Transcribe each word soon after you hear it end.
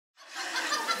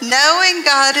Knowing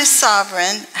God is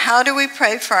sovereign, how do we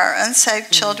pray for our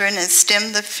unsaved children and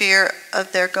stem the fear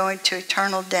of their going to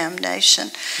eternal damnation?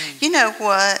 You know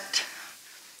what?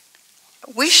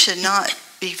 We should not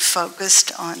be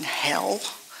focused on hell.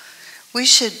 We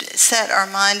should set our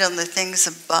mind on the things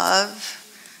above,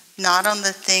 not on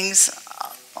the things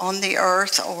on the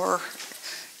earth or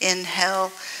in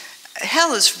hell.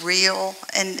 Hell is real,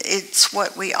 and it's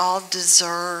what we all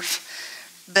deserve.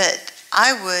 But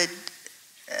I would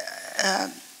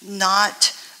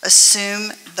not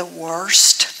assume the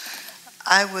worst.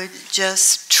 I would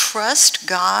just trust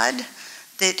God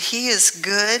that He is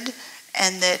good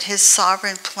and that His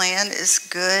sovereign plan is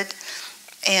good.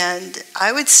 And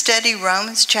I would study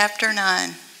Romans chapter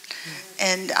 9,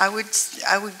 and I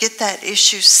would get that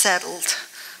issue settled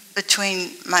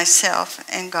between myself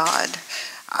and God.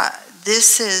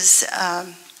 This is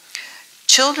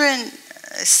children.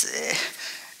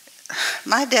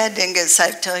 My dad didn't get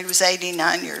saved till he was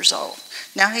 89 years old.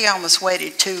 Now he almost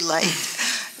waited too late,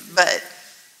 but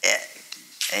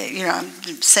I'm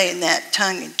saying that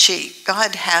tongue in cheek.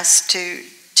 God has to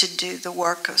do the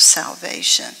work of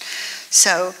salvation.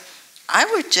 So I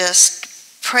would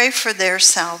just pray for their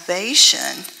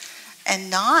salvation and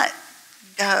not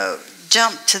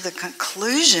jump to the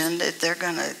conclusion that they're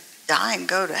going to die and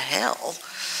go to hell.